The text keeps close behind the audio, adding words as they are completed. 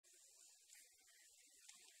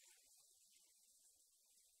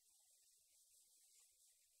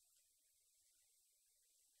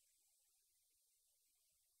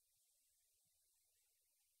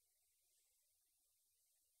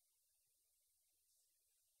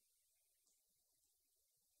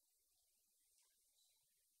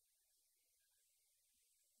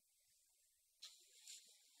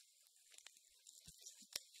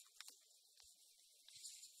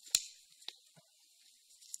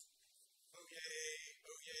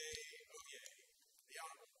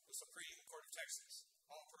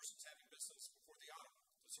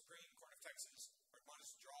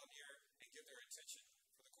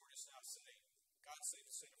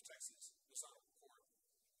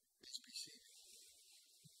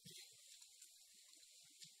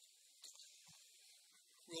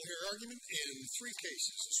We'll hear argument in three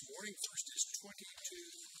cases this morning. First is 2253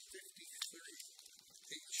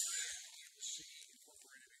 HNMC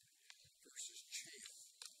Incorporated versus Champ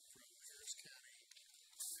from Harris County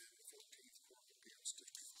and the 14th Court of Appeals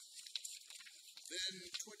District. Then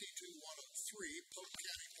 22103 Polk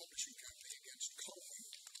County Publishing Company against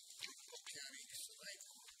Coleman from Polk County and the 9th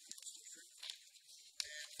Court of Appeals District.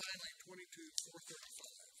 And finally 22435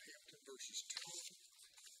 Hampton versus Tone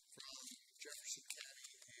from Jefferson County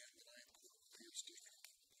and the 9th Court of Appeals District.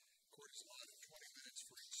 The court is allotted 20 minutes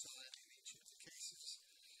for each side in each of the cases.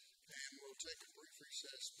 And we'll take a brief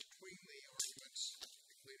recess between the arguments,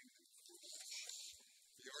 completing them for lunch.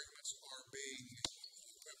 The arguments are being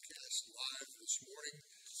webcast live this morning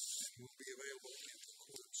and will be available in the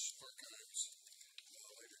court's archives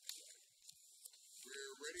later today.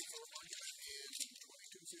 We're ready for argument in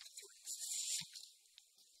 2253.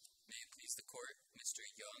 May it please the court, Mr.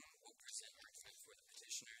 Young will present argument for the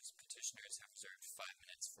petitioners. Petitioners have reserved 5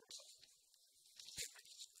 minutes for rebuttal.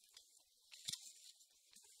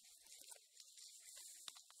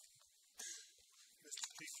 Mr.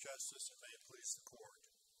 Chief Justice, and may it please the court.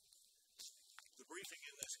 The briefing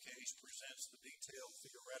in this case presents the detailed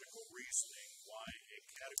theoretical reasoning why a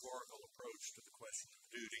categorical approach to the question of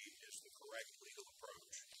duty is the correct legal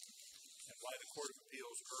approach, and why the Court of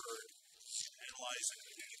Appeals erred in analyzing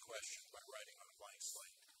the duty question by writing on a blank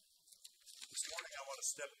slate. This morning I want to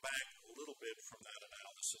step back a little bit from that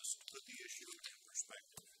analysis to put the issue in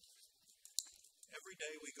perspective. Every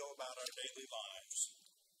day we go about our daily lives,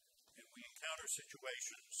 and we encounter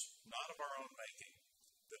situations not of our own making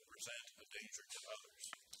that present a danger to others.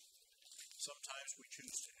 Sometimes we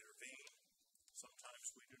choose to intervene,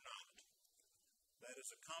 sometimes we do not. That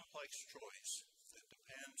is a complex choice that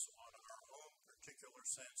depends on our own particular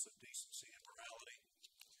sense of decency and morality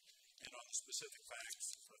and on the specific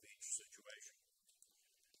facts of each situation.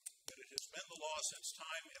 But it has been the law since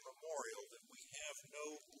time immemorial that we have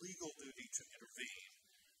no legal duty to intervene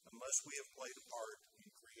unless we have played a part in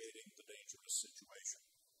creating the dangerous situation.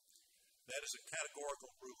 That is a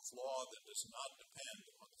categorical rule of law that does not depend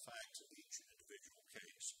on the facts of each individual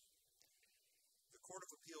case. The Court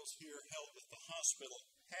of Appeals here held that the hospital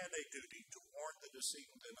had a duty to warn the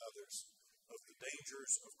decedent and others of the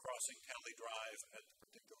dangers of crossing Cali Drive at the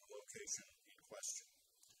particular location in question.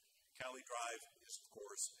 Cali Drive is, of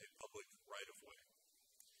course, a public right-of-way.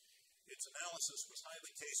 Its analysis was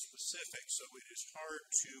highly case-specific, so it is hard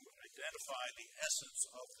to identify the essence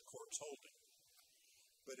of the court's holding.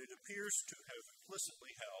 But it appears to have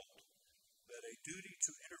implicitly held that a duty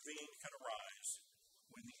to intervene can arise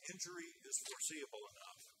when the injury is foreseeable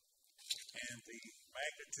enough and the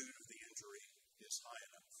magnitude of the injury is high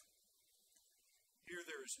enough. Here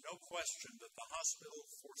there is no question that the hospital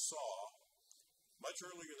foresaw, much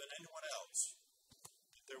earlier than anyone else,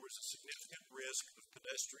 that there was a significant risk of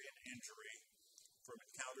pedestrian injury from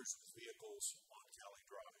encounters with vehicles on Cali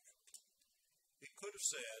Drive. It could have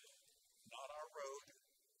said, not our road,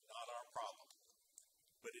 not our problem,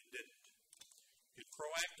 but it didn't. It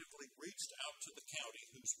proactively reached out to the county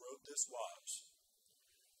whose road this was,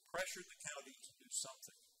 pressured the county to do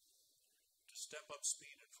something, to step up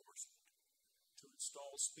speed enforcement, to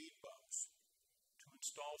install speed bumps, to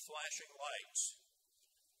install flashing lights,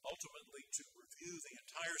 ultimately to review the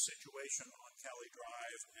entire situation on Cali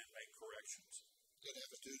Drive and make corrections. Did it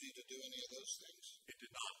have a duty to do any of those things? It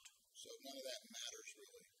did not. So none of that matters,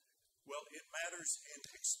 really. Well, it matters in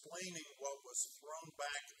explaining what was thrown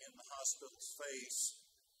back in the hospital's face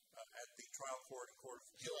at the trial court and Court of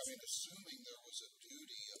Appeals. I mean, assuming there was a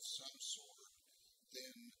duty of some sort,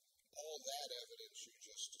 then all that evidence you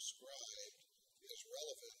just described is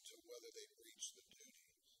relevant to whether they breached the duty.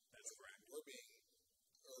 That's correct. We're being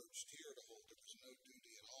urged here to hold there was no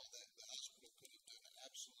duty at all, that the hospital could have done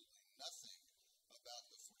absolutely nothing about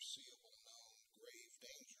the foreseeable known grave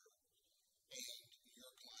danger, and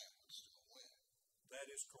your client would still win. That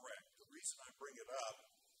is correct. The reason I bring it up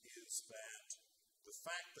is that the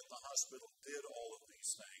fact that the hospital did all of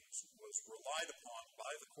these things was relied upon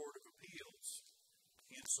by the Court of Appeals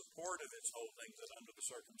in support of its holding that under the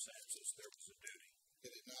circumstances there was a duty.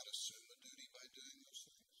 Did it not assume a duty by doing those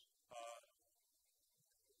things?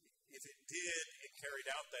 If it did, it carried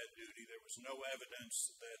out that duty. There was no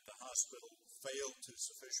evidence that the hospital failed to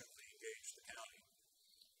sufficiently engage the county.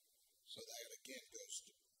 So that, again, goes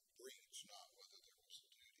to breach, not whether there was a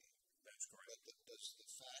duty. That's correct. But does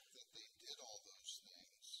the fact that they did all those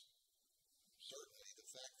things, certainly the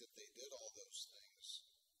fact that they did all those things,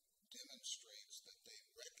 demonstrates that they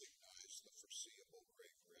recognized the foreseeable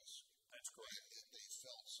grave risk. That's correct. And that they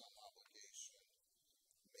felt some obligation,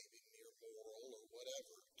 maybe near moral or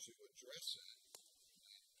whatever, to address it.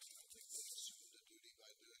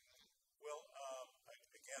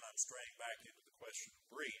 straying back into the question of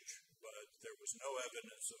breach, but there was no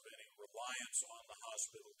evidence of any reliance on the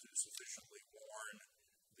hospital to sufficiently warn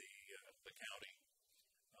the county.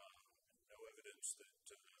 No evidence that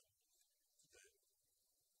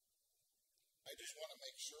I just want to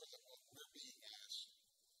make sure that what we're being asked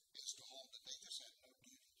is to hold that they just had no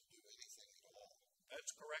duty to do anything at all.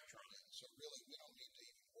 That's correct, Your Honor. So really, we don't need to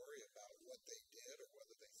even worry about what they did or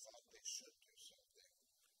whether they thought they should do something.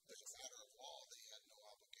 As a matter of law, they had no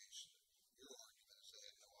obligation. Your argument is they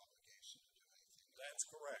had no obligation to do anything. That's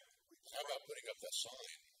correct. How about putting up that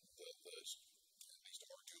sign that at least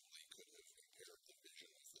arguably could have impaired the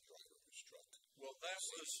vision of the driver who struck? Well, that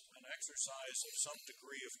was an exercise of some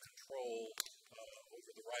degree of control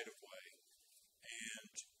over the right-of-way,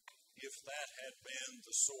 and if that had been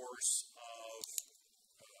the source of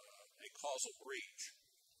a causal breach,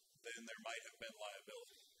 then there might have been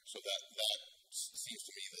liability. So that seems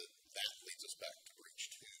to me that leads us back to breach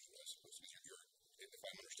too, I suppose, because if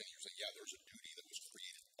I'm understanding, you're saying, yeah, there's a duty that was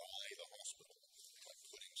created by the hospital by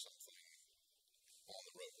putting something on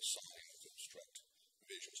the road, a sign to obstruct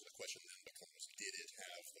vision. So the question then becomes, did it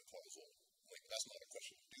have the causal link? That's not a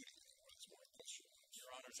question of duty anymore. That's more a question of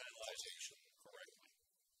Your Honor's analyzation correctly.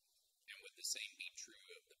 And would the same be true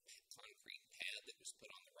of the concrete pad that was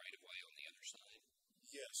put on the right-of-way on the other side?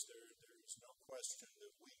 Yes, there is no question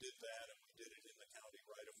that we did that, and we did it in the county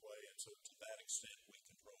right-of-way, and so to that extent, we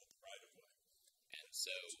controlled the right-of-way. And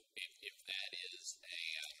so if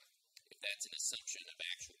that's an assumption of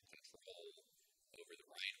actual control over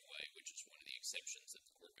the right-of-way, which is one of the exceptions that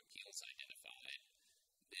the Court of Appeals identified,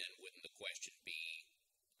 then wouldn't the question be,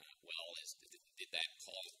 did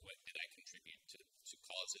I contribute to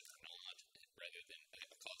cause it or not, rather than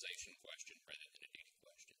a causation question rather than a duty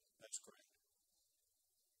question? That's correct.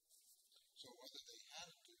 So whether they had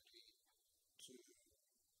a duty to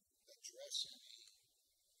address any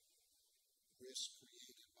risk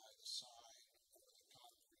created by the sign or the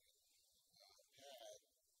concrete pad,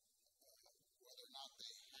 whether or not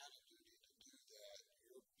they had a duty to do that,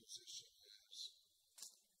 your position is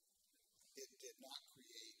it did not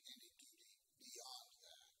create any duty beyond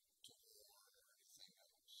that to warn or anything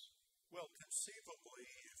else. Well, conceivably,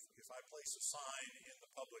 if I place a sign in the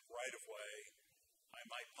public right-of-way, I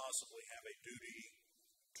might possibly have a duty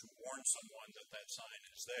to warn someone that that sign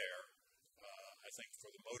is there. I think for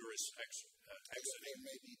the motorist exiting. There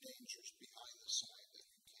may be dangers behind the sign that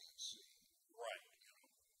you can't see. Right.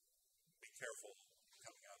 Be careful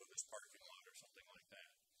coming out of this parking lot or something like that.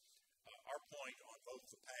 Our point on both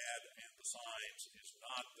the pad and the signs is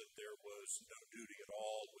not that there was no duty at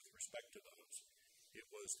all with respect to those. It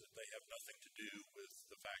was that they have nothing to do with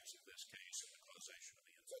the facts of this case and the causation of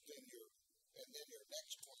the incident. But then your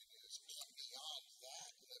next point is, beyond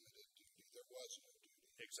that limited duty, there was no duty.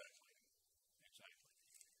 Exactly.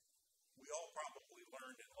 We all probably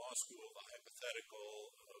learned in law school the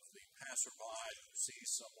hypothetical of the passerby who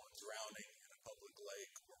sees someone drowning in a public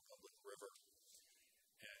lake or public river.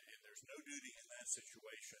 And there's no duty in that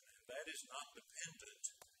situation. And that is not dependent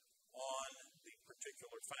on the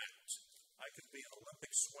particular facts. I could be an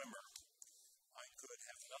Olympic swimmer. I could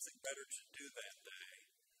have nothing better to do that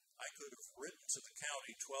day. I could have written to the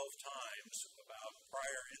county 12 times about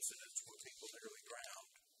prior incidents where people nearly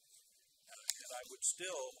drowned. And I would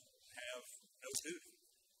still have no duty.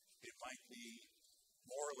 It might be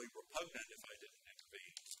morally repugnant if I didn't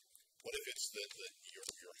intervene. What if it's that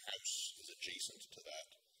your house is adjacent to that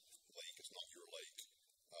lake? It's not your lake,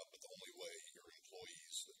 but the only way your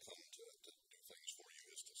employees that come to do things for you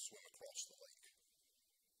is to swim across the lake.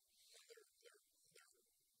 And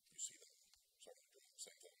you see them sort of doing the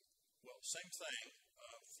same thing. Well, same thing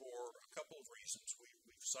for a couple of reasons.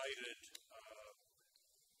 We've cited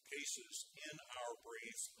cases in our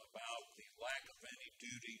brief about the lack of any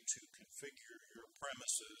duty to configure your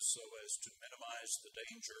premises so as to minimize the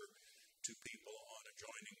danger to people on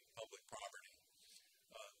adjoining public property.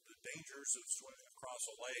 The dangers of swimming across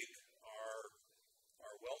a lake are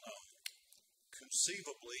well known.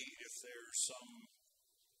 Conceivably, if there's some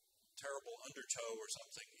terrible undertow or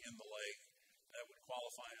something in the lake, that would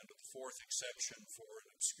qualify under the fourth exception for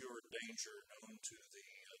an obscure danger known to the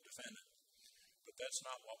defendant. But that's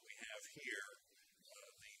not what we have here.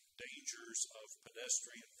 The dangers of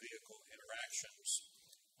pedestrian vehicle interactions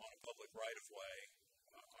on a public right-of-way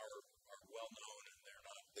are well known, and they're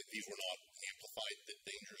not. These were not amplified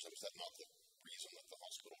dangers. Was that not the reason that the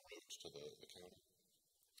hospital wrote to the county?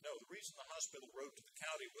 No, the reason the hospital wrote to the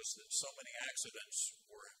county was that so many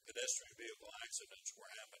pedestrian vehicle accidents were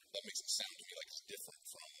happening. That makes it sound to me like it's different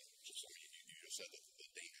from just, you just said that the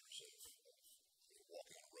dangers of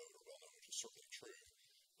walking on a road are well known, which is certainly true.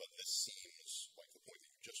 But this seems like the point that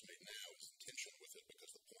you just made now is in tension with it, because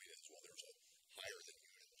the point is, well, there's a higher than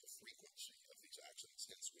usual frequency of these accidents,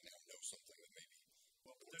 hence we now know something that maybe...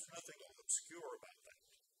 Well, but there's nothing obscure about that.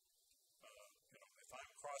 If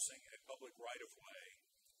I'm crossing a public right-of-way,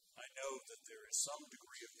 I know that there is some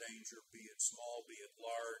degree of danger, be it small, be it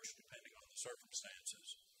large, depending on the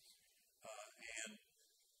circumstances. And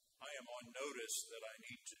I am on notice that I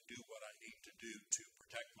need to do what I need to do to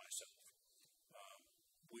protect myself.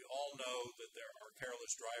 We all know that there are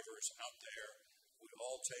careless drivers out there. We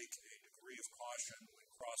all take a degree of caution when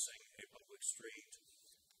crossing a public street.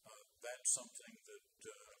 That's something that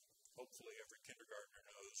hopefully every kindergartner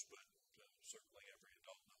knows, but certainly every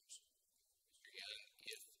adult knows. Mr. Young,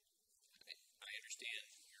 if I understand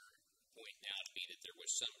your point now to be that there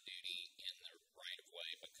was some duty in the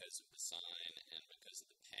right-of-way because of the sign and because of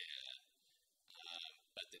the pad,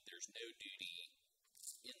 but that there's no duty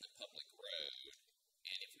in the public road,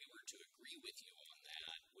 and if we were to agree with you on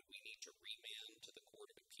that, would we need to remand to the Court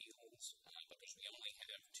of Appeals? Because we only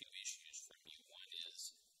have two issues from you. One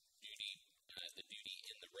is the duty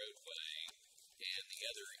in the roadway, and the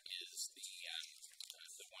other is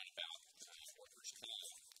the one about workers'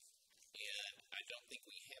 comp. And I don't think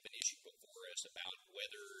we have an issue before us about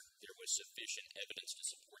whether there was sufficient evidence to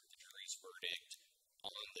support the jury's verdict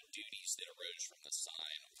on the duties that arose from the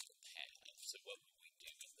sign or the pad. So what would we do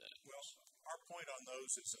with those? Well, our point on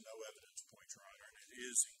those is a no evidence point, Your Honor, and it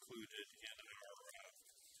is included in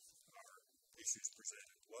our issues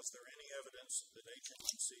presented. Was there any evidence that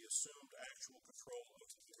HNMC assumed actual control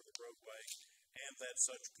over the roadway and that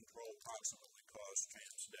such control proximately caused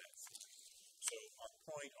Chan's death? So our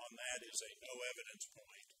point on that is a no evidence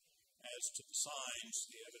point. As to the signs,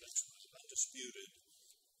 the evidence was undisputed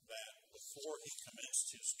that before he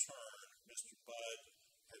commenced his turn, Mr. Budd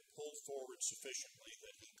had pulled forward sufficiently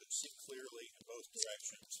that he could see clearly in both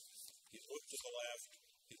directions. He looked to the left,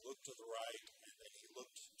 he looked to the right, and then he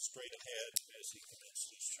looked straight ahead as he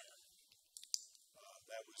commenced his turn.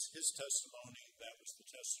 That was his testimony. That was the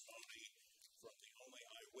testimony from the only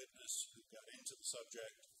eyewitness who got into the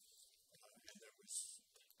subject, and there was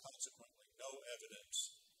consequently no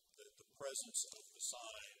evidence that the presence of the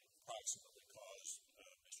sign approximately caused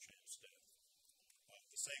Ms. Chan's death.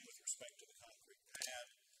 The same with respect to the concrete pad.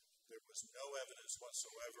 There was no evidence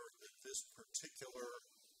whatsoever that this particular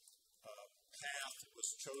path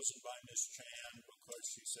was chosen by Ms. Chan because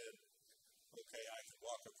she said, okay, I can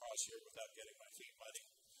walk across here without getting my feet muddy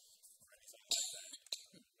or anything like that.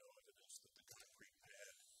 No evidence that the concrete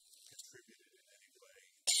pad contributed in any way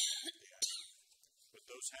to the action. But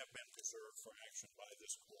those have been preserved for action by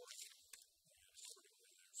this court, and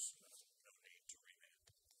accordingly there's no need to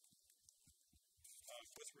remand.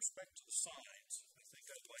 With respect to the signs, I think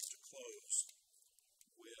I'd like to close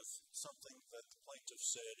with something that the plaintiff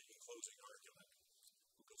said in closing argument,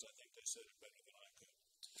 because I think they said it better than I could.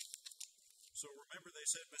 So remember they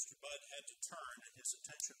said Mr. Budd had to turn and his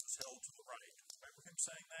attention was held to the right. Remember him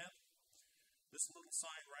saying that? This little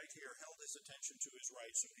sign right here held his attention to his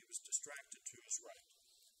right, so he was distracted to his right.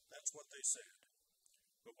 That's what they said.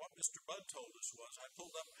 But what Mr. Budd told us was, I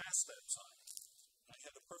pulled up past that sign. I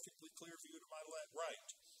had a perfectly clear view to my right.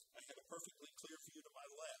 I had a perfectly clear view to my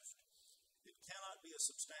left. It cannot be a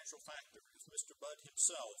substantial factor if Mr. Budd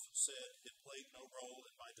himself said it played no role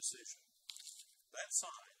in my decision. That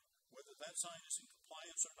sign, whether that sign is in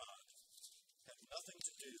compliance or not, had nothing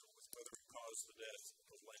to do with whether it caused the death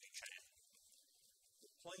of Lenny Chan.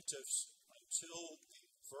 The plaintiffs, until the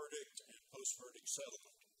verdict and post-verdict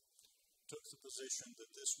settlement, took the position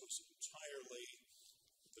that this was entirely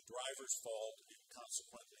the driver's fault and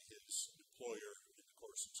consequently his employer in the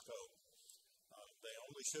course of scope. They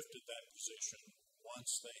only shifted that position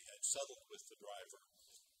once they had settled with the driver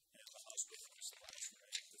and the hospital was the rationale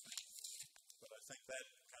of the thing. But I think that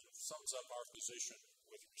kind of sums up our position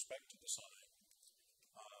with respect to the sign.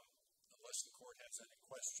 Unless the court has any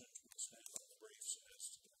questions, we'll stand on the briefs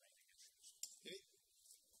as to the remaining issues.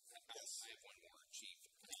 Okay. I have one more, Chief.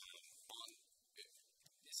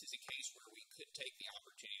 This is a case where we could take the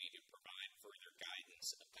opportunity to provide further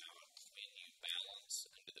guidance about when you balance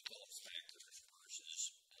under the Phillips factors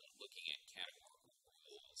versus looking at categorical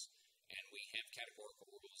rules. And we have categorical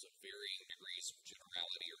rules of varying degrees of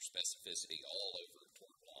generality or specificity all over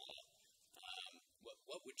tort law.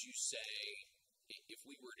 What would you say if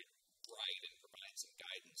we were to write and provide some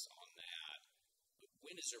guidance on that?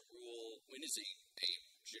 When is a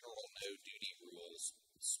general no-duty rule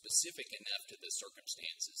specific enough to the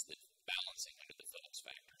circumstances that balancing under the Phillips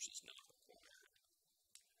factors is not required?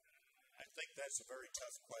 I think that's a very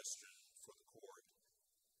tough question for the court.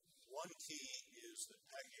 One key is that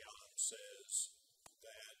Pagion says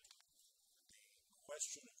that the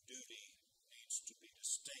question of duty needs to be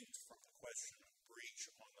distinct from the question of breach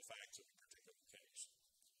on the facts of a particular case.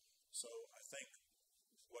 So I think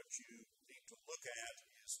what you need to look at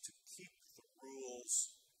is to keep the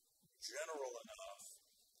rules general enough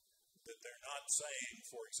that they're not saying,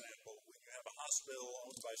 for example, when you have a hospital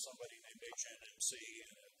owned by somebody named HNMC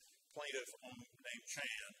and a plaintiff named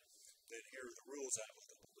Chan, that here are the rules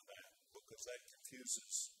applicable to that, because that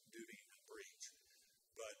confuses duty and breach.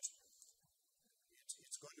 But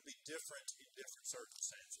it's going to be different in different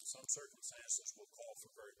circumstances. Some circumstances will call for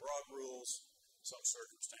very broad rules. Some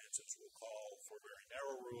circumstances will call for very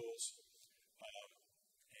narrow rules.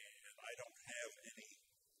 And I don't have any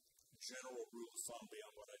general rule of thumb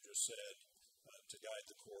beyond what I just said to guide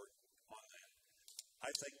the court on that. I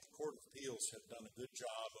think the Court of Appeals have done a good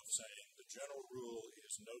job of saying the general rule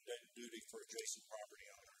is no duty for adjacent property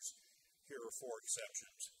owners. Here are 4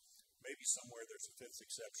 exceptions. Maybe somewhere there's a 5th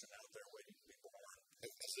exception out there waiting to be born.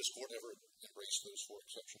 Has this court ever embraced those 4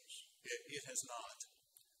 exceptions? It has not.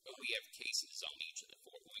 But we have cases on each of the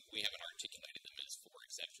 4. We haven't articulated them as 4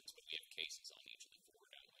 exceptions, but we have cases on each of the 4,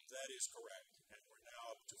 don't we? That is correct. And we're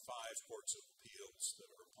now up to 5 courts of appeals that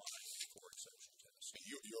are applying the 4 exception test. And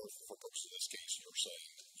you're, for purposes of this case, you're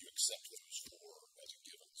saying you accept those 4 as a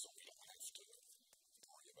given, so we don't have to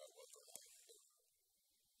worry about whether or not they're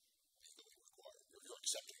legally required. You're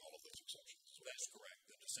accepting all of those exceptions. That's correct.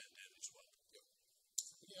 The dissent did as well. Yep.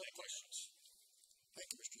 Any other questions? Thank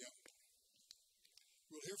you, Mr. Young.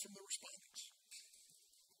 We'll hear from the respondents.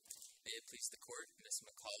 May it please the court, Ms.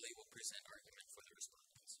 McCauley will present argument for the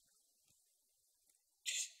respondents.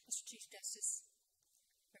 Mr. Chief Justice,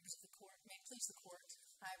 members of the court, may it please the court,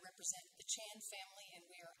 I represent the Chan family, and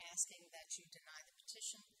we are asking that you deny the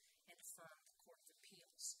petition and affirm the Court of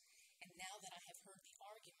Appeals. And now that I have heard the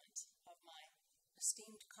argument of my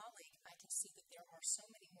esteemed colleague, I can see that there are so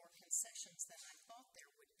many more concessions than I thought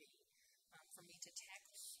there would be for me to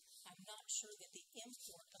tackle. I'm not sure that the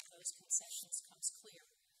import of those concessions comes clear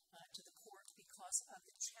to the court because of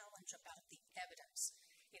the challenge about the evidence.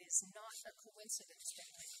 It is not a coincidence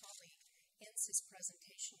that my colleague ends his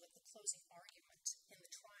presentation with the closing argument in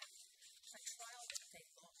the trial. A trial that they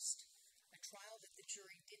lost. A trial that the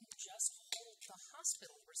jury didn't just hold the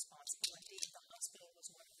hospital responsible. Indeed, the hospital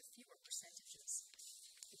was one of the fewer percentages.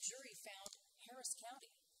 The jury found Harris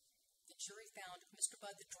County. The jury found Mr.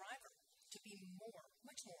 Budd, the driver, to be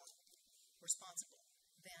much more responsible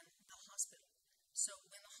than the hospital. So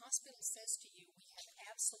when the hospital says to you, we have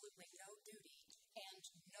absolutely no duty and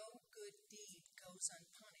no good deed goes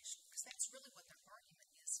unpunished, because that's really what their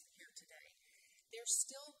argument is here today, they're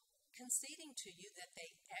still conceding to you that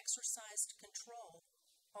they exercised control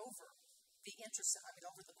over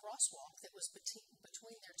over the crosswalk that was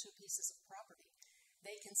between their 2 pieces of property.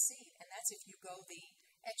 They concede, and that's if you go the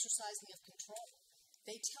exercising of control.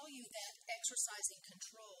 They tell you that exercising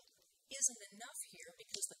control isn't enough here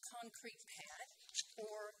because the concrete pad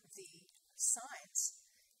or the signs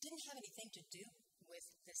didn't have anything to do with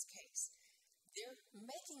this case. They're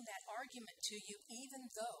making that argument to you even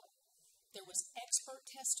though there was expert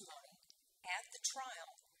testimony at the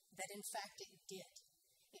trial that in fact it did.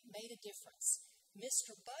 It made a difference.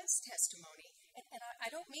 Mr. Budd's testimony, and I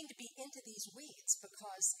don't mean to be into these weeds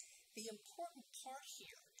because the important part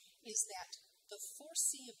here is that the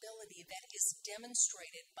foreseeability that is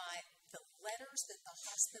demonstrated by the letters that the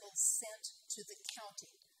hospital sent to the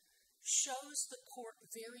county shows the court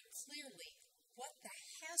very clearly what the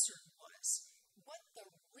hazard was, what the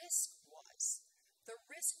risk was. The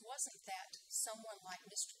risk wasn't that someone like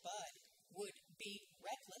Mr. Budd would be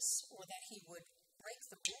reckless or that he would break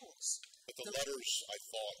the rules. But the letters, I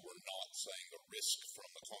thought, were not saying the risk from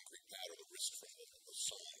the concrete pad or the risk from the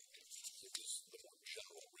sign. It was the more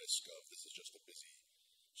general risk of this is just a busy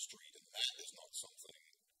street, and that is not something,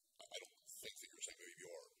 I don't think that you're saying, maybe you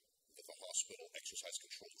are, that the hospital exercised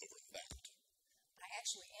control over that. I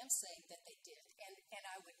actually am saying that they did, and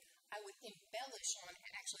I would embellish on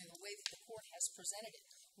actually the way that the court has presented it.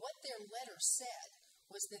 What their letter said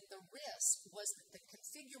was that the risk was that the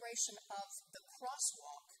configuration of the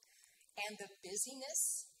crosswalk and the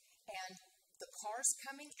busyness and the cars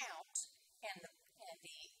coming out and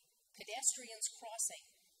the pedestrians crossing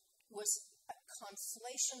was a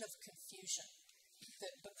conflation of confusion.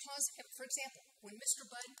 Because, for example, when Mr.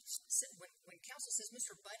 Budd, when counsel says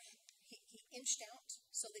Mr. Budd, he inched out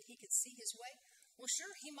so that he could see his way, well,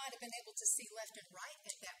 sure, he might have been able to see left and right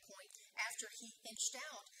at that point after he inched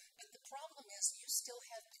out, but the problem is you still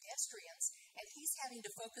have pedestrians, and he's having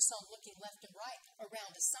to focus on looking left and right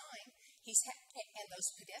around a sign, and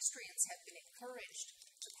those pedestrians have been encouraged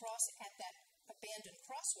to cross at that abandoned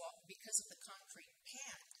crosswalk because of the concrete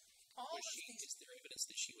pad. All of these. Is there evidence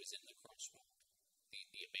that she was in the crosswalk,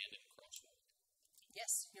 the abandoned crosswalk?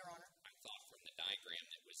 Yes, Your Honor. I thought from the diagram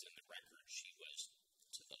that was in the record, she was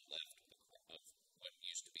to the left of what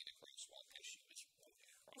used to be the crosswalk as she was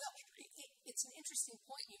walking across the street. It's an interesting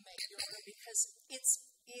point you make, Your Honor, because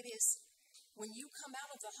it is when you come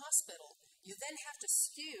out of the hospital, you then have to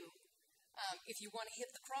skew if you want to hit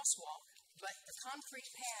the crosswalk. But the concrete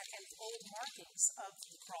pad and the old markings of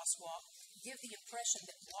the crosswalk give the impression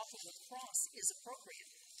that walking across is appropriate.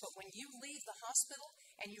 But when you leave the hospital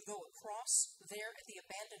and you go across there at the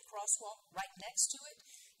abandoned crosswalk right next to it,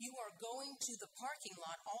 you are going to the parking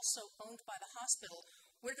lot also owned by the hospital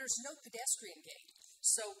where there's no pedestrian gate.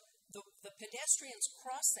 So the pedestrians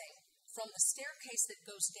crossing from the staircase that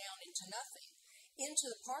goes down into nothing into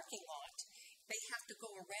the parking lot, they have to go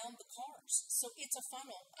around the cars. So it's a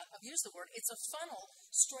funnel. I've used the word. It's a funnel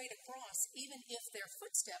straight across, even if their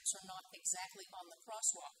footsteps are not exactly on the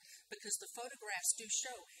crosswalk, because the photographs do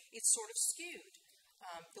show it's sort of skewed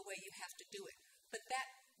the way you have to do it. But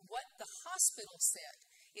what the hospital said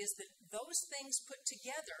is that those things put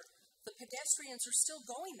together, the pedestrians are still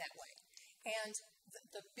going that way. And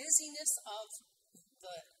the busyness of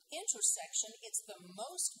the intersection, it's the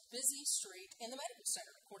most busy street in the medical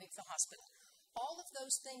center, according to the hospital. All of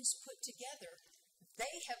those things put together,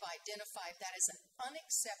 they have identified that as an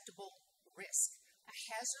unacceptable risk, a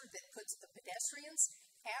hazard that puts the pedestrians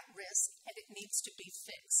at risk, and it needs to be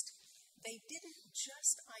fixed. They didn't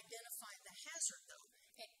just identify the hazard, though.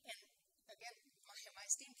 And again, my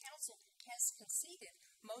esteemed counsel has conceded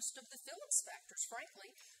most of the Phillips factors,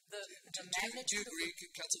 frankly. The magnitude do you agree,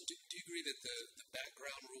 counsel, do you agree that the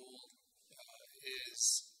background rule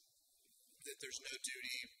is that there's no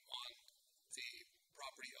duty on the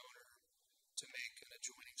property owner to make an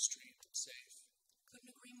adjoining street safe?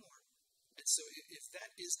 Couldn't agree more. And so if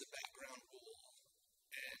that is the background rule,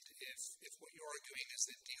 and if what you're arguing is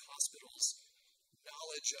that the hospital's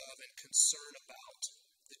knowledge of and concern about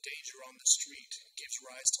the danger on the street gives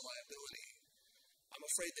rise to liability, I'm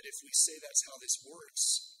afraid that if we say that's how this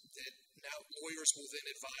works, that now lawyers will then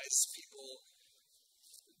advise people,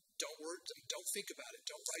 don't think about it,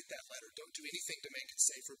 don't write that letter, don't do anything to make it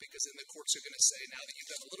safer, because then the courts are going to say, now that you've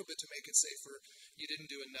done a little bit to make it safer, you didn't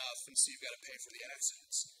do enough, and so you've got to pay for the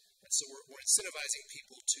accidents. And so we're incentivizing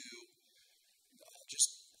people to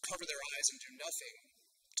just cover their eyes and do nothing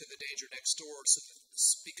to the danger next door,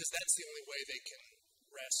 because that's the only way they can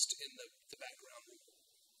rest in the background rule.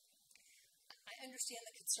 I understand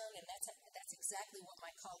the concern, and that's exactly what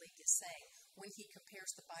my colleague is saying when he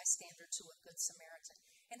compares the bystander to a good Samaritan.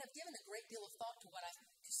 And I've given a great deal of thought to what I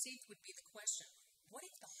perceived would be the question: what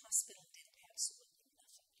if the hospital did absolutely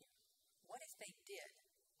nothing here? What if they did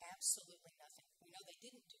absolutely nothing? We know they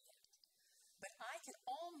didn't do that. But I can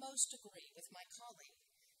almost agree with my colleague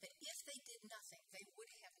that if they did nothing, they would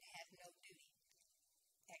have had no duty,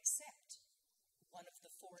 except one of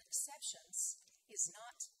the four exceptions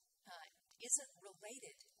isn't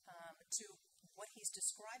related to what he's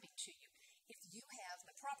describing to you. If you have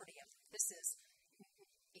the property owner,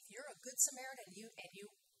 if you're a good Samaritan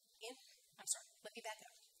let me back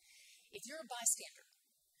up. If you're a bystander,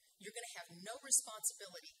 you're going to have no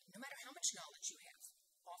responsibility, no matter how much knowledge you have,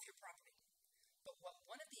 off your property. But what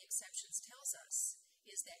one of the exceptions tells us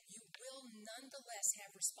is that you will nonetheless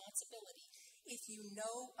have responsibility if you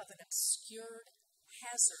know of an obscured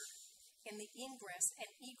hazard in the ingress and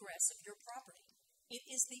egress of your property. It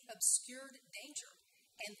is the obscured danger.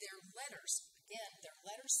 And their letters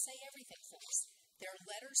say everything for us. Their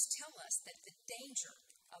letters tell us that the danger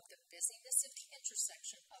of the busyness of the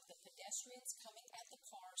intersection of the pedestrians coming at the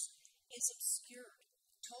cars is obscured.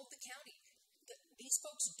 Told the county, these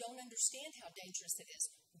folks don't understand how dangerous it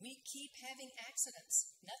is. We keep having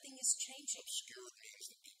accidents. Nothing is changing. Obscured means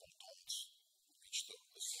that people don't reach the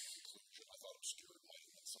conclusion. I thought obscured might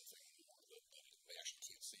have meant something more, but they actually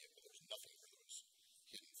can't see it, but there's nothing for those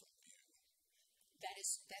hidden from view.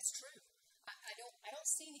 That's true. I don't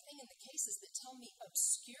see anything in the cases that tell me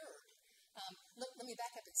obscured. Let me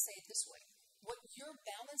back up and say it this way. What your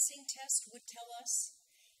balancing test would tell us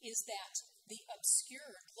is that the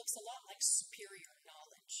obscured looks a lot like superior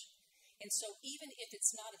knowledge. And so even if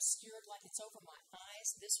it's not obscured like it's over my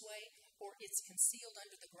eyes this way, or it's concealed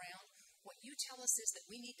under the ground, what you tell us is that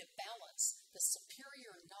we need to balance the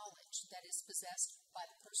superior knowledge that is possessed by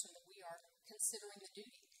the person that we are considering the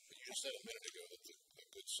duty. But you just said a minute ago that the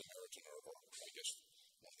Good Samaritan, or I guess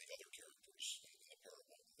one of the other characters in the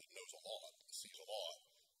parable, that knows a lot, sees a lot,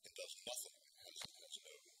 and does nothing, has no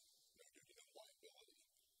duty, no liability.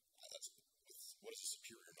 What does the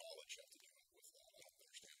superior knowledge have to do with that? I don't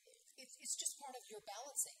understand that. It's just you're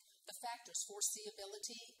balancing the factors,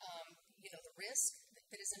 foreseeability, the risk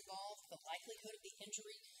that is involved, the likelihood of the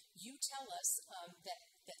injury. You tell us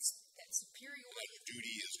that superiority of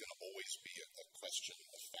duty is going to always be a question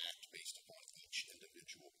of fact based upon each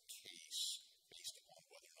individual case, based upon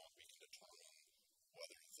whether or not we can determine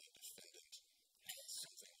whether the defendant had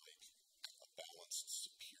something like a balanced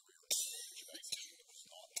superior knowledge of activity that was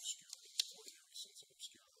not obscure in the ordinary sense of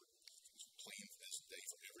obscure. It's plain as day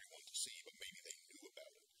for everyone to see, but maybe they knew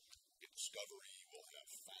about it. In discovery, we'll have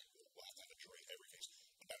fact, we'll have to have a jury in every case.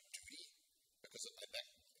 About duty, because that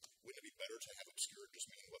wouldn't it be better to have obscure just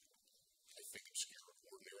mean what I think obscure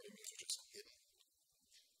ordinarily means, which is hidden?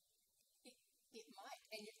 It might.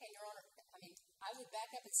 And Your Honor, I would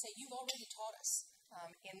back up and say you've already taught us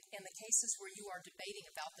in the cases where you are debating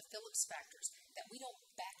about the Phillips factors that we don't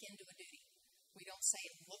back into a duty. We don't say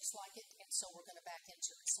it looks like it, and so we're going to back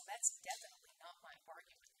into it. So that's definitely not my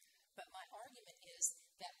argument. But my argument is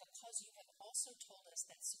that because you have also told us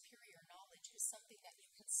that superior knowledge is something that you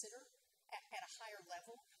consider at a higher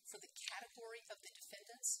level for the category of the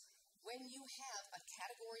defendants, when you have a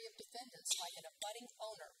category of defendants like an abutting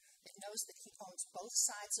owner that knows that he owns both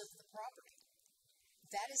sides of the property,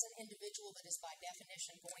 that is an individual that is by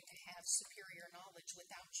definition going to have superior knowledge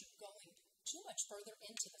without you going too much further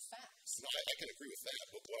into the facts. No, I can agree with that,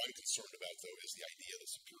 but what I'm concerned about, though, is the idea that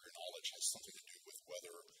superior knowledge has something to do with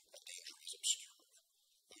whether a danger is obscure.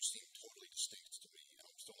 Those seem totally distinct to me, and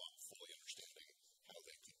I'm still not fully understanding how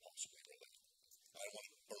they could possibly relate. I don't want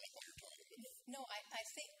to burn up all your time. No, I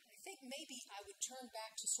think maybe I would turn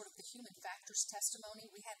back to sort of the human factors testimony.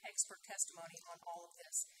 We had expert testimony on all of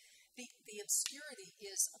this. The obscurity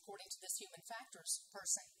is, according to this human factors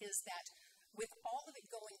person, is that with all of it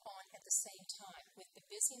going on at the same time, with the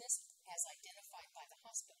busyness as identified by the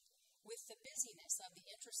hospital, with the busyness of the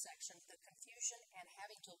intersection, the confusion, and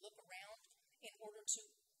having to look around in order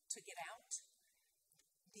to get out,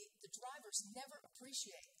 the drivers never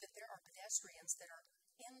appreciate that there are pedestrians that are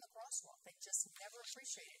in the crosswalk. They just never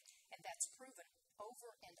appreciate it, and that's proven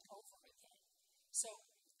over and over again. So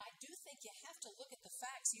I do think you have to look at the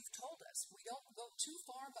facts. You've told us we don't go too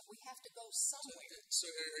far, but we have to go somewhere. So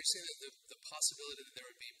are you saying that the possibility that there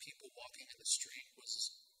would be people walking in the street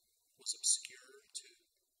was obscure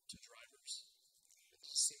to drivers? It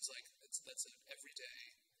just seems like that's an everyday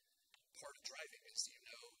part of driving, is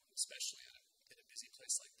especially in a busy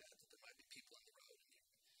place like that there might be people on the road.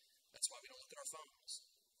 That's why we don't look at our phones.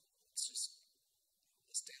 It's just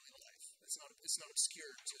it's daily life. It's not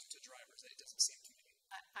obscure to drivers. It doesn't seem to me.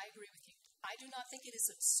 I agree with you. I do not think it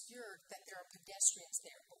is obscure that there are pedestrians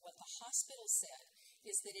there. But what the hospital said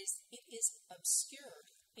is that it is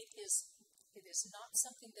obscured. It is not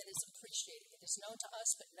something that is appreciated. It is known to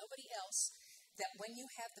us, but nobody else, that when you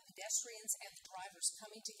have the pedestrians and the drivers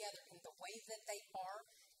coming together in the way that they are,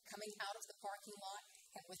 coming out of the parking lot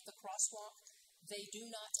and with the crosswalk, they do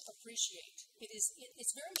not appreciate.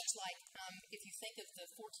 It's very much like if you think of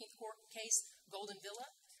the 14th Court case, Golden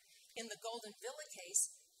Villa. In the Golden Villa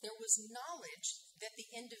case, there was knowledge that the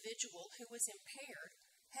individual who was impaired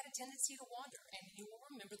had a tendency to wander. And you will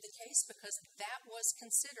remember the case because that was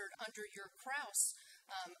considered under your Krause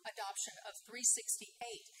adoption of 368.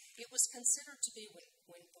 It was considered to be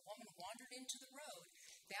when the woman wandered into the road,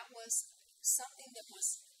 that was something that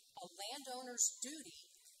was a landowner's duty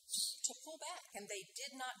to pull back, and they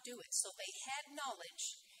did not do it. So they had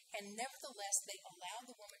knowledge, and nevertheless, they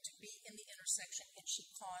allowed the woman to be in the intersection, and she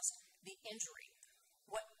caused the injury.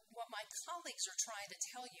 What my colleagues are trying to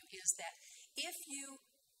tell you is that if you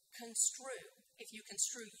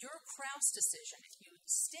construe your Krause decision, if you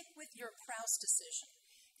stick with your Krause decision,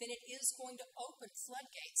 then it is going to open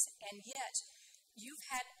floodgates. And yet, you've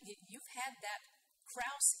had that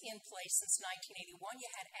Krause in place since 1981. You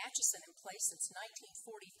had Atchison in place since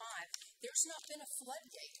 1945. There's not been a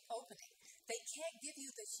floodgate opening. They can't give you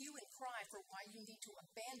the hue and cry for why you need to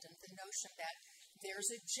abandon the notion that there's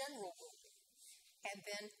a general rule. And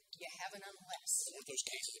then you have an unless. One of those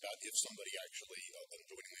cases about if somebody actually, an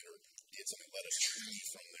adjoining neighbor, did something, let a tree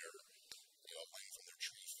from their, from their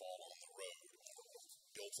tree fall on the road, or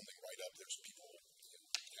build something right up, there's people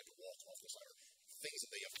had to walk off the side, or things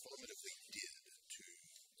that they affirmatively did to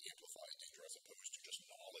amplify danger as opposed to just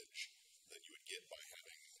knowledge that you would get by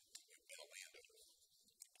having been a landowner.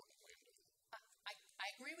 I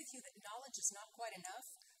agree with you that knowledge is not quite enough,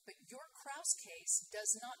 but your Krause case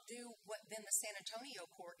does not do what then the San Antonio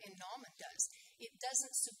court in Nauman does. It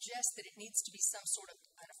doesn't suggest that it needs to be some sort of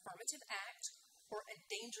an affirmative act or a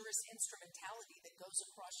dangerous instrumentality that goes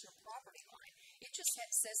across your property line. It just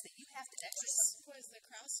says that you have to exercise. Was the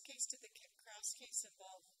Krause case, did the Krause case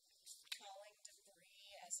involve hauling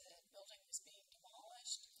debris as a building was being demolished?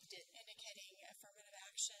 demolished, indicating affirmative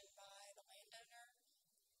action by the landowner.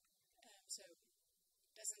 So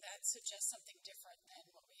doesn't that suggest something different than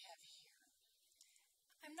what we have here?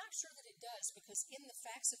 I'm not sure that it does, because in the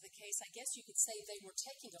facts of the case, I guess you could say they were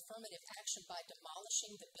taking affirmative action by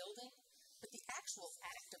demolishing the building, but the actual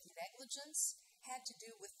act of negligence had to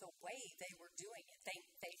do with the way they were doing it.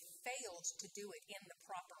 They failed to do it in the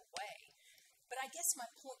proper way. But I guess my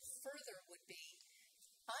point further would be,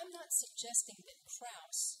 I'm not suggesting that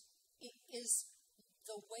Krause is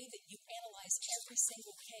the way that you analyze every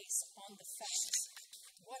single case on the facts.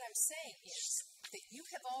 What I'm saying is that you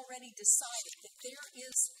have already decided that there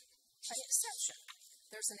is an exception.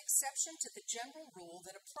 There's an exception to the general rule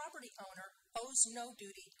that a property owner owes no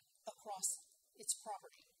duty across its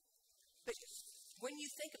property. But when you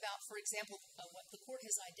think about, for example, what the court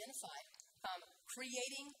has identified,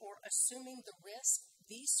 creating or assuming the risk,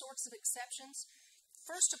 these sorts of exceptions,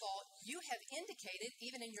 first of all, you have indicated,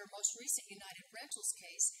 even in your most recent United Rentals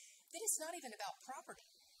case, that it's not even about property.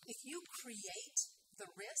 If you create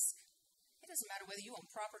the risk, it doesn't matter whether you own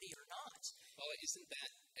property or not. Well, isn't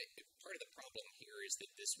that part of the problem here is that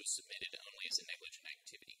this was submitted only as a negligent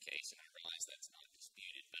activity case, and I realize that's not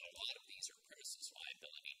disputed, but a lot of these are premises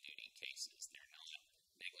liability duty cases. They're not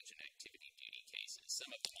negligent activity duty cases. Some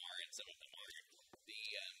of them are, and some of them aren't.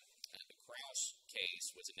 The Krause case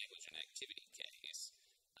was a negligent activity case,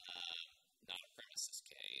 not a premises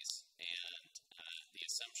case, and the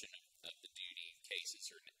assumption of the duty cases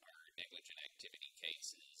are negligent activity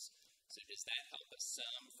cases. So does that help us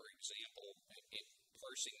some? For example, in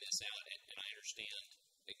parsing this out, and I understand,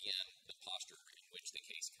 again, the posture in which the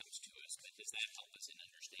case comes to us, but does that help us in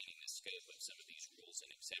understanding the scope of some of these rules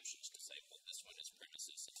and exceptions to say, well, this one is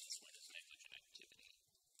premises and this one is negligent activity?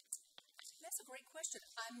 That's a great question.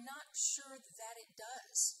 I'm not sure that it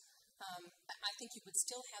does. I think you would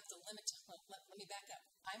still have the limit. Let me back up.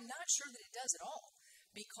 I'm not sure that it does at all,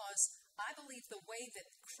 because I believe the way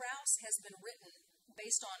that Krause has been written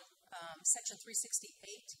based on Section 368,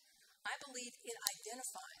 I believe it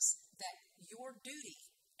identifies that your duty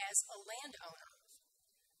as a landowner,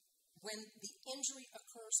 when the injury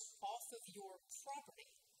occurs off of your property,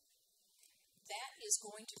 that is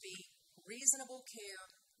going to be reasonable care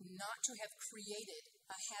not to have created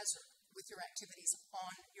a hazard with your activities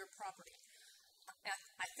on your property.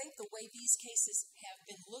 I think the way these cases have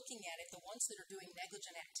been looking at it, the ones that are doing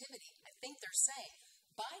negligent activity, I think they're saying,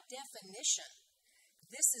 by definition,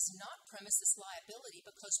 this is not premises liability,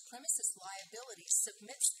 because premises liability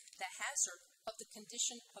submits the hazard of the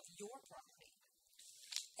condition of your property.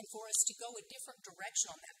 And for us to go a different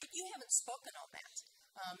direction on that, but you haven't spoken on that.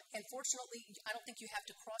 And fortunately, I don't think you have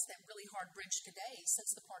to cross that really hard bridge today,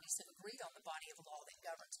 since the parties have agreed on the body of the law that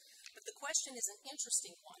governs. But the question is an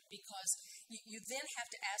interesting one, because you then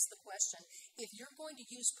have to ask the question, if you're going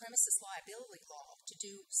to use premises liability law to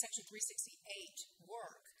do Section 368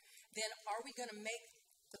 work, then are we going to make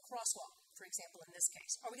the crosswalk, for example, in this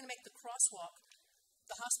case, are we going to make the crosswalk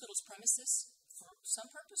the hospital's premises for some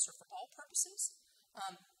purpose or for all purposes?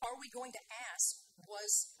 Are we going to ask,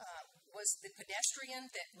 was the pedestrian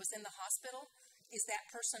that was in the hospital, is that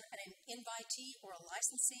person an invitee or a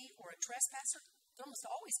licensee or a trespasser? They're almost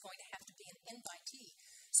always going to have to be an invitee.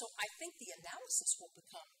 So I think the analysis will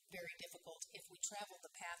become very difficult if we travel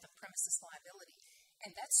the path of premises liability.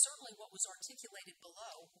 And that's certainly what was articulated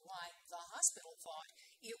below, why the hospital thought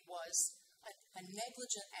it was a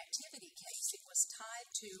negligent activity case. It was tied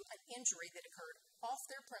to an injury that occurred off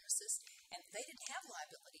their premises, and they didn't have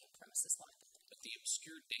liability in premises liability. But the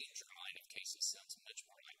obscure danger line of cases sounds much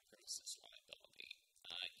more like premises liability.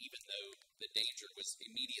 Even though the danger was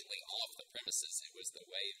immediately off the premises, it was the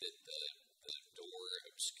way that the door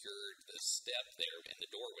obscured the step there, and the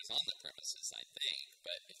door was on the premises, I think.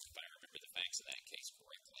 But if I remember the facts of that case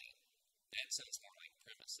correctly, that sounds more like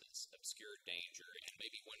premises, obscure danger, and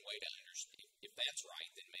maybe one way to understand, if that's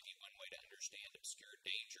right, then maybe one way to understand obscure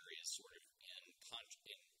danger is sort of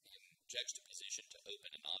in juxtaposition to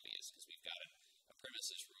open and obvious, because we've got a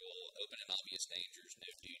premises rule, open and obvious dangers,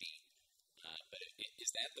 no duty. But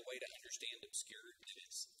is that the way to understand obscure, that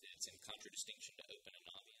it's in contradistinction to open and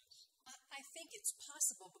obvious? I think it's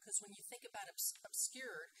possible, because when you think about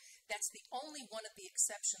obscured, that's the only one of the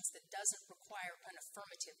exceptions that doesn't require an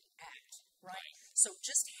affirmative act, right? So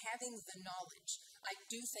just having the knowledge, I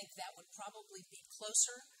do think that would probably be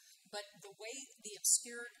closer, but the way the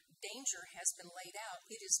obscured danger has been laid out,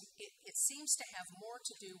 it seems to have more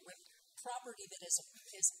to do with property that is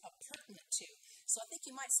pertinent to. So I think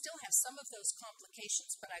you might still have some of those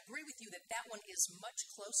complications, but I agree with you that that one is much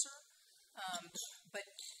closer.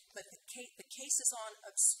 But the the cases on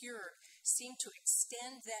obscured seem to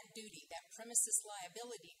extend that duty, that premises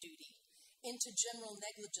liability duty, into general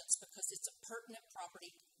negligence because it's a pertinent property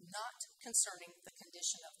not concerning the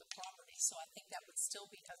condition of the property. So I think that would still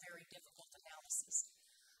be a very difficult analysis.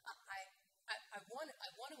 I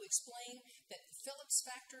want to explain that the Phillips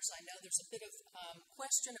factors, I know there's a bit of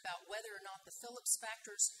question about whether or not the Phillips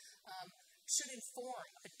factors should inform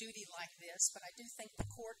a duty like this, but I do think the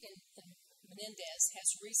court in Menendez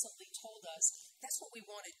has recently told us that's what we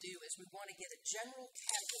want to do, is we want to get a general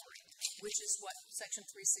category, which is what Section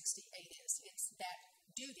 368 is. It's that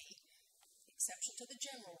duty, exception to the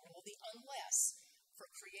general rule, the unless,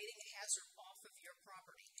 for creating a hazard off of your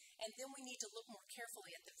property. And then we need to look more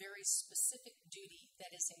carefully at the very specific duty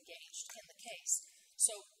that is engaged in the case.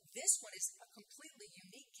 So this one is a completely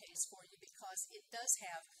unique case for you because it does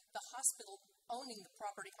have the hospital owning the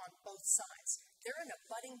property on both sides. They're an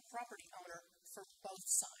abutting property owner for both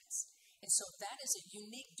sides. And so that is a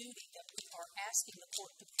unique duty that we are asking the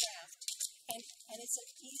court to craft. And it's an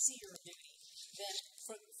easier duty than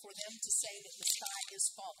for them to say that the sky is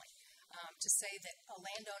falling, to say that a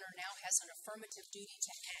landowner now has an affirmative duty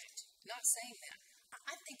to act. Not saying that.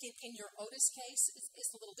 I think in your Otis case,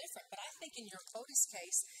 it's a little different, but I think in your Otis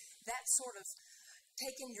case, that sort of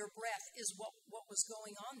taking your breath is what was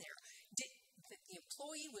going on there. The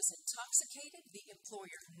employee was intoxicated, the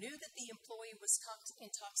employer knew that the employee was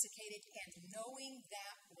intoxicated, and knowing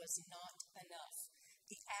that was not enough.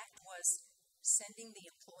 The act was sending the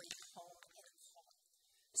employee home in a car.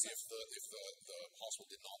 So if the hospital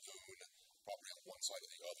did not own property on one side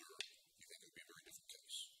or the other, you think it would be a very different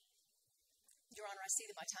case? Your Honor, I see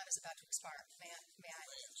that my time is about to expire. May I?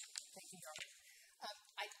 Thank you, Your Honor.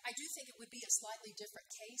 I do think it would be a slightly different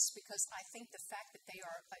case because I think the fact that they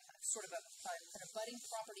are sort of an abutting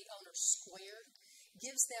property owner squared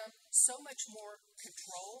gives them so much more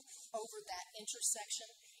control over that intersection.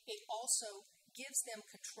 It also gives them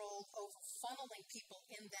control over funneling people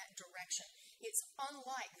in that direction. It's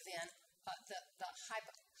unlike then the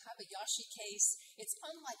Habayashi case. It's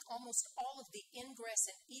unlike almost all of the ingress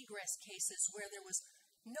and egress cases where there was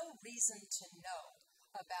no reason to know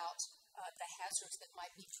about the hazards that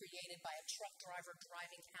might be created by a truck driver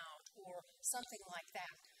driving out or something like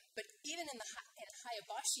that. But even in the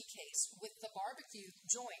Hayabashi case with the barbecue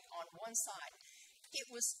joint on one side, it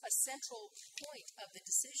was a central point of the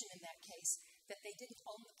decision in that case that they didn't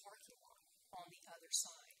own the parking lot on the other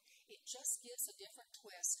side. It just gives a different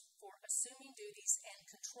twist for assuming duties and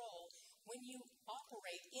control when you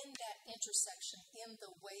operate in that intersection in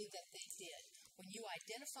the way that they did. When you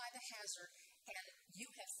identify the hazard and you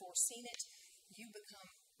have foreseen it, you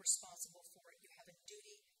become responsible for it. You have a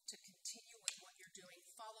duty to continue with what you're doing,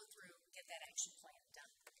 follow through, get that action plan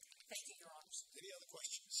done. Thank you, Your Honors. Any other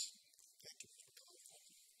questions? Thank you, Mr. McCollum. Thank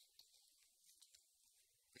you.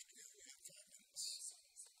 Mr. Gill, you have 5 minutes.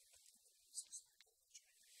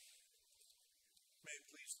 May it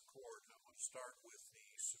please the court, I want to start with the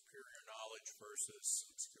superior knowledge versus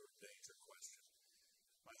obscure danger question.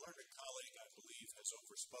 My learned colleague, I believe, has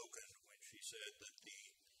overspoken when she said that the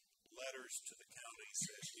letters to the county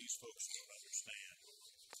said these folks don't understand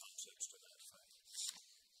concepts to that effect.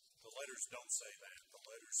 The letters don't say that. The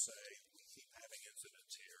letters say we keep having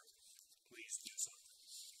incidents here. Please do something.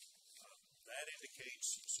 That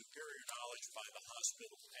indicates superior knowledge by the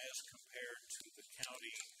hospital as compared to the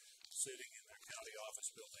county sitting in their county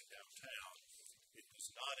office building downtown. It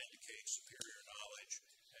does not indicate superior knowledge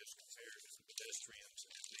as compared to the pedestrians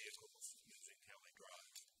and vehicles using Kelly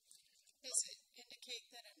Drive. Does it indicate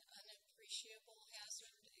that an unappreciable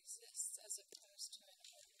hazard exists as opposed to an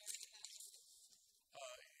ordinary hazard?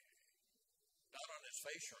 Not on its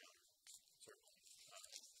face, Your Honor, certainly.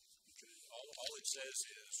 All it says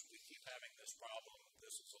is we keep having this problem.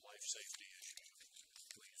 This is a life safety issue.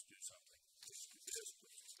 Please do something. Please do this.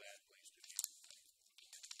 Please do that. Please do that.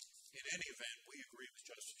 In any event, we agree with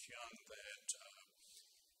Justice Young that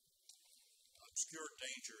obscure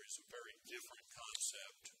danger is a very different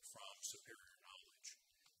concept from superior knowledge.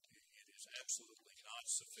 It is absolutely not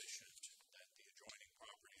sufficient that the adjoining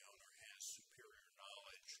property owner has superior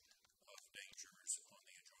knowledge of dangers on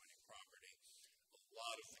the adjoining property. A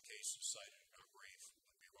lot of the cases cited in our brief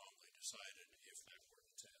would be wrongly decided if that were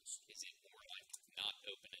the test. Is it more like not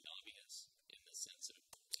open and obvious in the sense of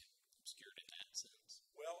obscured in that sense?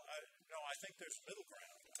 Well, I think there's middle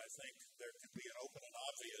ground. I think there can be an open and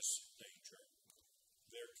obvious danger.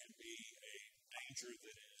 There can be a danger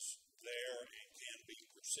that is there and can be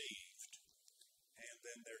perceived. And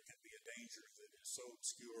then there can be a danger that is so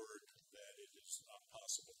obscured that it is not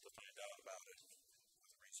possible to find out about it with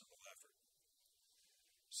reasonable effort.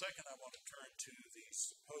 Second, I want to turn to the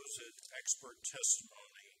supposed expert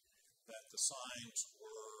testimony that the signs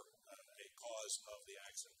were a cause of the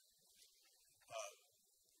accident.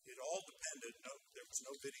 It all depended, there was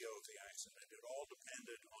no video of the accident, it all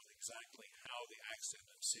depended on exactly how the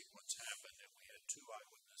accident sequence happened, and we had two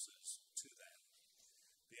eyewitnesses to that.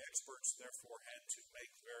 The experts therefore had to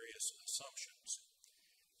make various assumptions,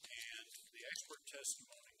 and the expert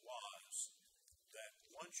testimony was that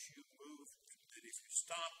once you moved, that if you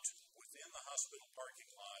stopped within the hospital parking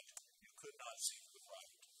lot, you could not see to the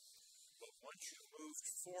right. But once you moved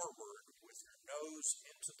forward with your nose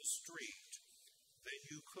into the street, then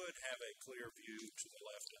you could have a clear view to the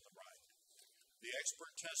left and the right. The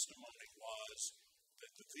expert testimony was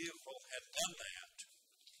that the vehicle had done that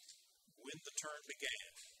when the turn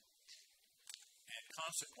began. And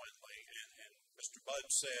consequently, and Mr. Budd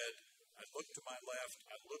said, I looked to my left,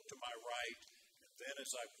 I looked to my right, and then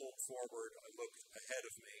as I pulled forward, I looked ahead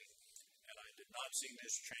of me, and I did not see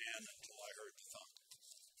Ms. Chan until I heard the thump.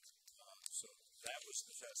 So that was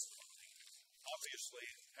the testimony. Obviously,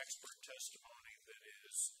 expert testimony that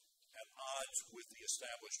is at odds with the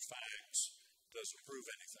established facts doesn't prove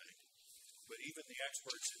anything. But even the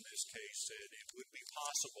experts in this case said it would be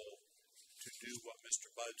possible to do what Mr.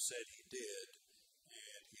 Budd said he did,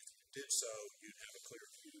 and if you did so, you'd have a clear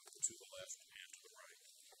view to the left and to the right.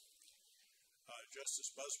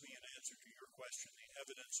 Justice Busby, in answer to your question, the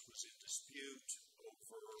evidence was in dispute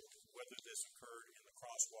over whether this occurred in the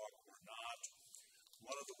crosswalk or not.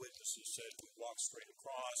 One of the witnesses said we walked straight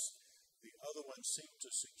across. The other one seemed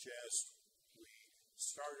to suggest we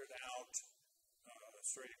started out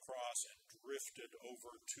straight across and drifted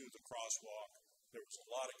over to the crosswalk. There was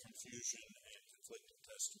a lot of confusion and conflicting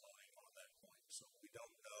testimony on that point, so we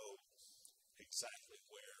don't know exactly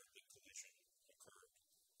where the collision occurred.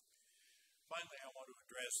 Finally, I want to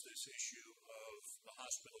address this issue of the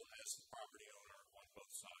hospital as the property owner on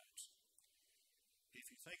both sides. If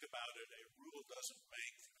you think about it, a rule doesn't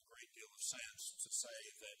make a great deal of sense to say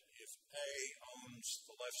that if A owns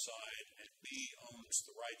the left side and B owns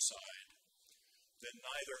the right side, then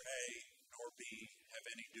neither A nor B have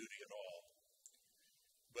any duty at all.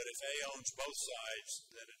 But if A owns both sides,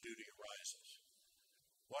 then a duty arises.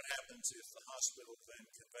 What happens if the hospital then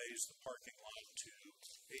conveys the parking lot to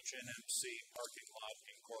HNMC Parking Lot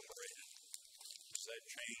Incorporated? Does that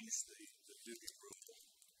change the duty rule?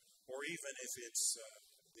 Or even if it's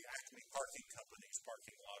the Acme Parking Company's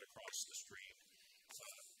parking lot across the street,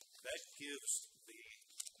 that gives the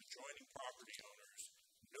adjoining property owners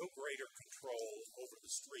no greater control over the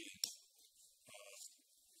street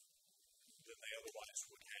than they otherwise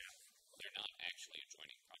would have. Well, they're not actually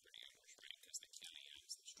adjoining property owners, right? Because the county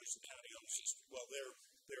owns the street. The county owns the street. Well,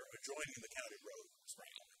 they're adjoining the county road.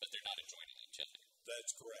 Right, but they're not adjoining each other.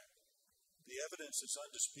 That's correct. The evidence is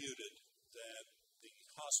undisputed that the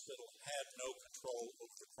hospital had no control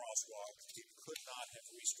over the crosswalk. It could not have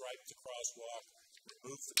restriped the crosswalk,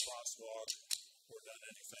 removed the crosswalk, or done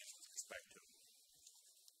anything with respect to it.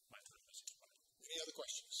 My time is expired. Any other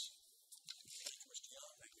questions?